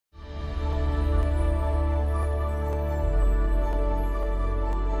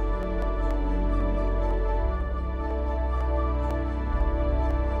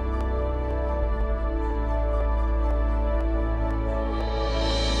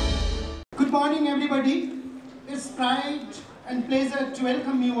Good morning, everybody. It's pride and pleasure to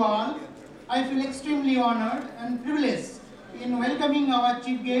welcome you all. I feel extremely honored and privileged in welcoming our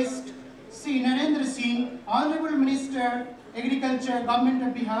chief guest, Sri Narendra Singh, Honorable Minister, Agriculture, Government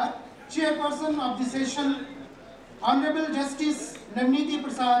of Bihar, Chairperson of the session, Honorable Justice Navniti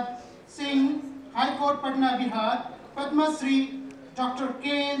Prasad Singh, High Court, Patna, Bihar, Padma Shri Dr.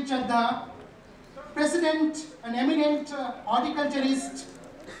 K.L. Chadha, President and eminent horticulturist,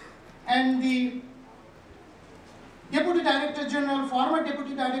 and the Deputy Director General, former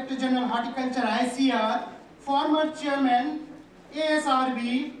Deputy Director General Horticulture ICR, former Chairman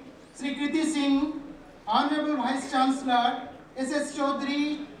ASRB, Sri Kriti Singh, Honorable Vice Chancellor S.S.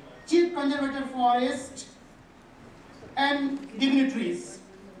 Chaudhary, Chief Conservator Forest, and dignitaries.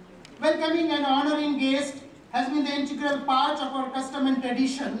 Welcoming and honoring guest has been the integral part of our custom and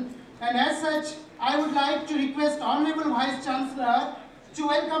tradition, and as such, I would like to request Honorable Vice Chancellor to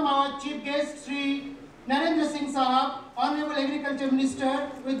welcome our chief guest, Sri Narendra Singh Sahab, Honorable Agriculture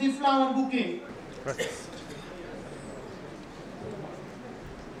Minister, with the flower bouquet.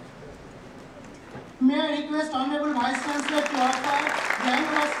 May I request Honorable Vice Chancellor to offer the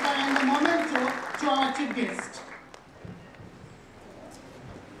anniversary and the memento to our chief guest.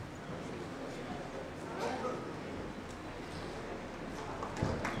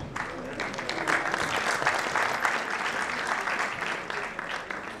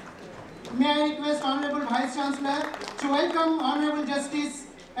 May I request Honorable Vice Chancellor to welcome Honorable Justice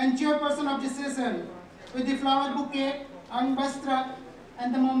and Chairperson of the session with the flower bouquet, Angbastra,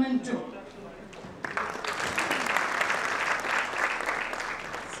 and the memento.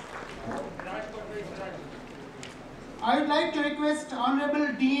 I would like to request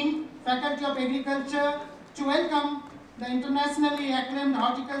Honorable Dean, Faculty of Agriculture, to welcome the internationally acclaimed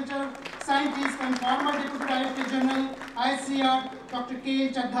horticulture scientist and former Deputy Director General ICR, Dr.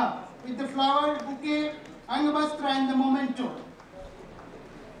 K.L. Chadha, with the flower bouquet, Angabastra, and the memento.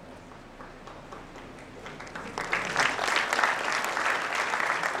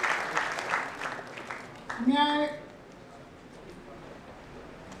 May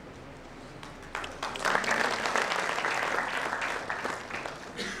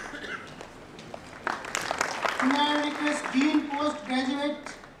I request Dean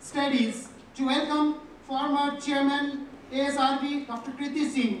Postgraduate Studies to welcome former Chairman ASRB, Dr. Kriti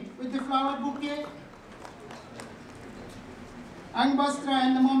Singh, with the flower bouquet, Angbastra,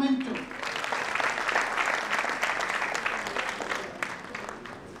 and the memento.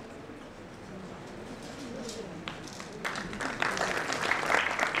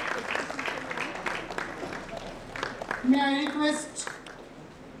 May I request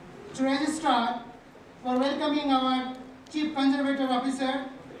to Registrar for welcoming our Chief Conservator Officer,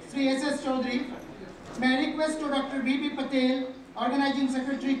 Sri S.S. Chaudhary. May I request to Dr. B.B. Patel, Organizing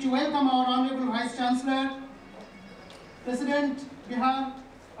Secretary, to welcome our Honorable Vice Chancellor, President, Bihar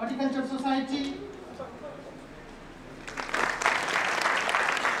Horticulture Society.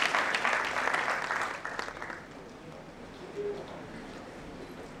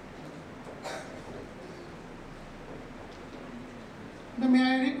 May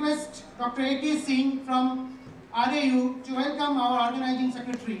I request Dr. A.K. Singh from RAU to welcome our Organizing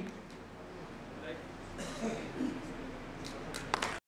Secretary.